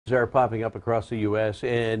are popping up across the U.S.,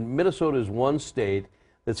 and Minnesota is one state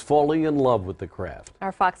that's falling in love with the craft.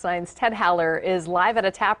 Our Fox 9's Ted Haller is live at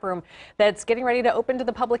a tap room that's getting ready to open to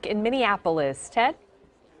the public in Minneapolis. Ted?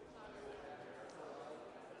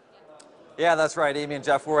 Yeah, that's right, Amy and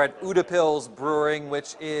Jeff. We're at Utepils Brewing,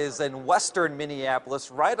 which is in western Minneapolis,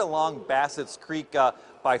 right along Bassett's Creek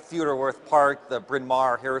by Theodore Wirth Park, the Bryn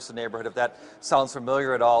Mawr, Harrison neighborhood, if that sounds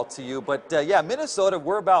familiar at all to you. But yeah, Minnesota,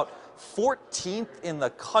 we're about 14th in the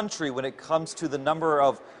country when it comes to the number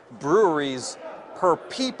of breweries per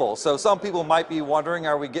people. So some people might be wondering,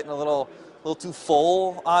 are we getting a little too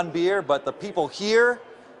full on beer? But the people here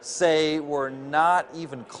say we're not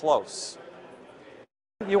even close.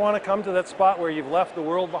 You want to come to that spot where you've left the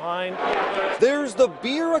world behind? There's the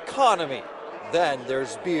beer economy. Then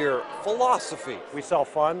there's beer philosophy. We sell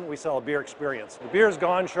fun, we sell a beer experience. The beer is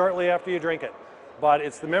gone shortly after you drink it, but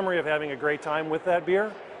it's the memory of having a great time with that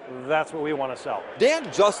beer. That's what we want to sell. Dan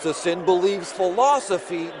Justison believes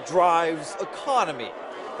philosophy drives economy.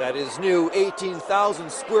 That his new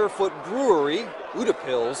 18,000 square foot brewery,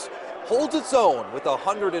 Utepils, holds its own with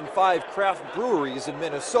 105 craft breweries in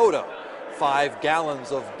Minnesota. 5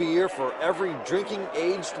 gallons of beer for every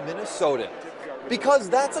drinking-aged Minnesotan. Because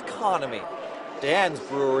that's economy. Dan's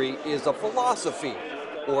brewery is a philosophy,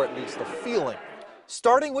 or at least a feeling,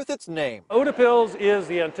 starting with its name. Utepils is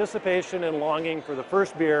the anticipation and longing for the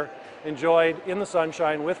first beer enjoyed in the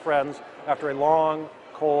sunshine with friends after a long,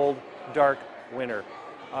 cold, dark winter.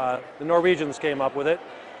 The Norwegians came up with it.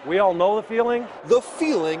 We all know the feeling. The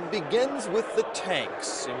feeling begins with the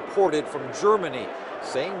tanks, imported from Germany.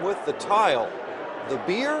 Same with the tile. The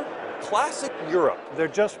beer, classic Europe. They're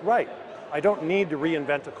just right. I don't need to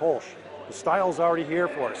reinvent a Kolsch. The style's already here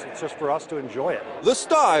for us. It's just for us to enjoy it. The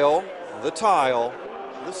style, the tile,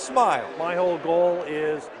 the smile. My whole goal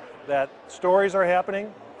is that stories are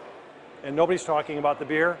happening and nobody's talking about the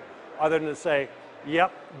beer other than to say,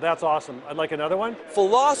 yep, that's awesome. I'd like another one.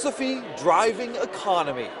 Philosophy driving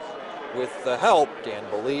economy with the help, Dan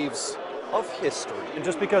believes, of history. And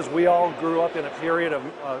just because we all grew up in a period of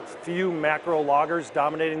a few macro lagers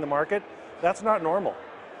dominating the market, that's not normal.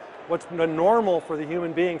 What's normal for the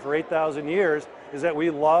human being for 8,000 years is that we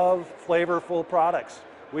love flavorful products.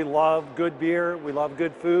 We love good beer, we love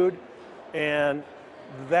good food, and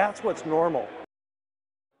that's what's normal.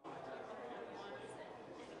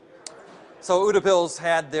 So Utepils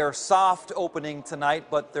had their soft opening tonight,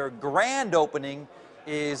 but their grand opening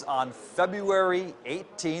is on February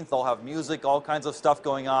 18th. They'll have music, all kinds of stuff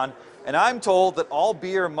going on. And I'm told that all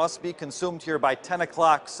beer must be consumed here by 10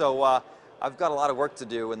 o'clock. So I've got a lot of work to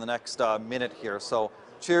do in the next minute here. So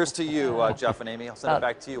cheers to you, Jeff and Amy. I'll send it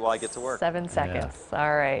back to you while I get to work. 7 seconds. Yeah.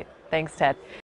 All right. Thanks, Ted.